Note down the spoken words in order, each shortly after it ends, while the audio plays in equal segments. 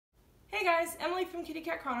Hey guys, Emily from Kitty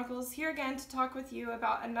Cat Chronicles here again to talk with you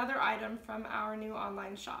about another item from our new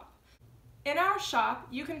online shop. In our shop,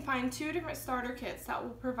 you can find 2 different starter kits that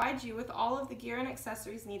will provide you with all of the gear and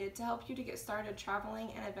accessories needed to help you to get started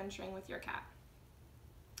traveling and adventuring with your cat.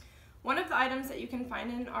 One of the items that you can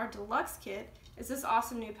find in our Deluxe Kit is this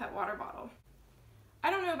awesome new pet water bottle.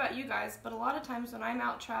 I don't know about you guys, but a lot of times when I'm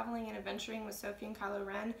out traveling and adventuring with Sophie and Kylo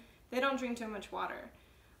Ren, they don't drink too much water.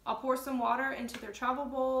 I'll pour some water into their travel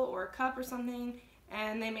bowl or a cup or something,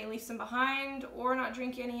 and they may leave some behind or not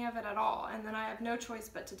drink any of it at all, and then I have no choice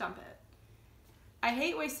but to dump it. I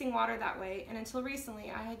hate wasting water that way, and until recently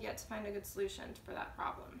I had yet to find a good solution for that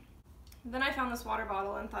problem. Then I found this water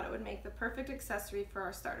bottle and thought it would make the perfect accessory for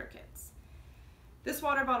our starter kits. This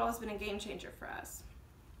water bottle has been a game changer for us.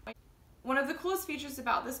 One of the coolest features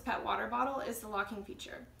about this pet water bottle is the locking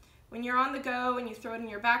feature. When you're on the go and you throw it in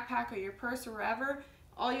your backpack or your purse or wherever,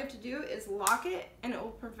 all you have to do is lock it and it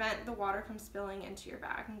will prevent the water from spilling into your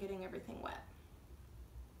bag and getting everything wet.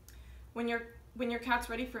 When your cat's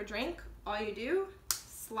ready for a drink, all you do,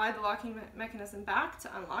 slide the locking mechanism back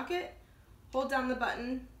to unlock it, hold down the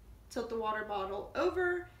button, tilt the water bottle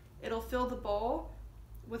over, it'll fill the bowl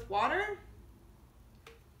with water,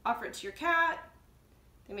 offer it to your cat,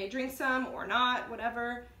 they may drink some or not,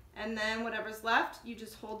 whatever, and then whatever's left, you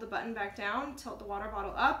just hold the button back down, tilt the water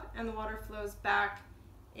bottle up, and the water flows back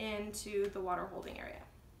into the water holding area.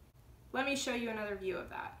 Let me show you another view of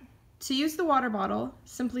that. To use the water bottle,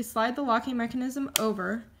 simply slide the locking mechanism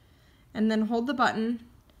over and then hold the button,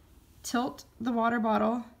 tilt the water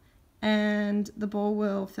bottle, and the bowl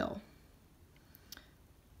will fill.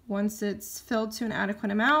 Once it's filled to an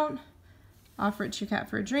adequate amount, offer it to your cat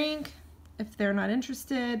for a drink. If they're not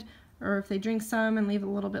interested, or if they drink some and leave a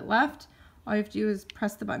little bit left, all you have to do is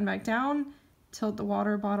press the button back down, tilt the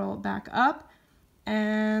water bottle back up,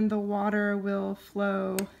 and the water will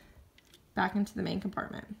flow back into the main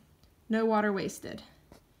compartment. No water wasted.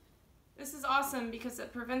 This is awesome because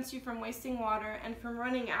it prevents you from wasting water and from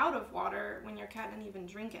running out of water when your cat didn't even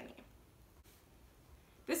drink any.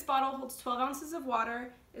 This bottle holds 12 ounces of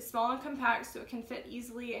water, is small and compact so it can fit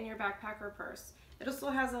easily in your backpack or purse. It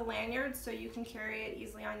also has a lanyard so you can carry it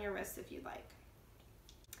easily on your wrist if you'd like.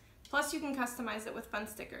 Plus you can customize it with fun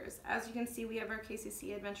stickers. As you can see, we have our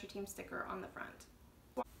KCC Adventure Team sticker on the front.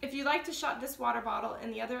 If you'd like to shop this water bottle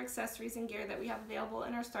and the other accessories and gear that we have available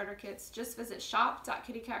in our starter kits, just visit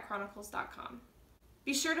shop.kittycatchronicles.com.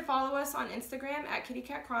 Be sure to follow us on Instagram at Kitty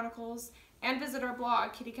Cat Chronicles and visit our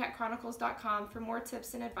blog kittycatchronicles.com for more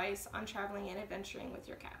tips and advice on traveling and adventuring with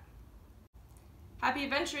your cat. Happy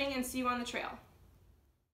adventuring and see you on the trail!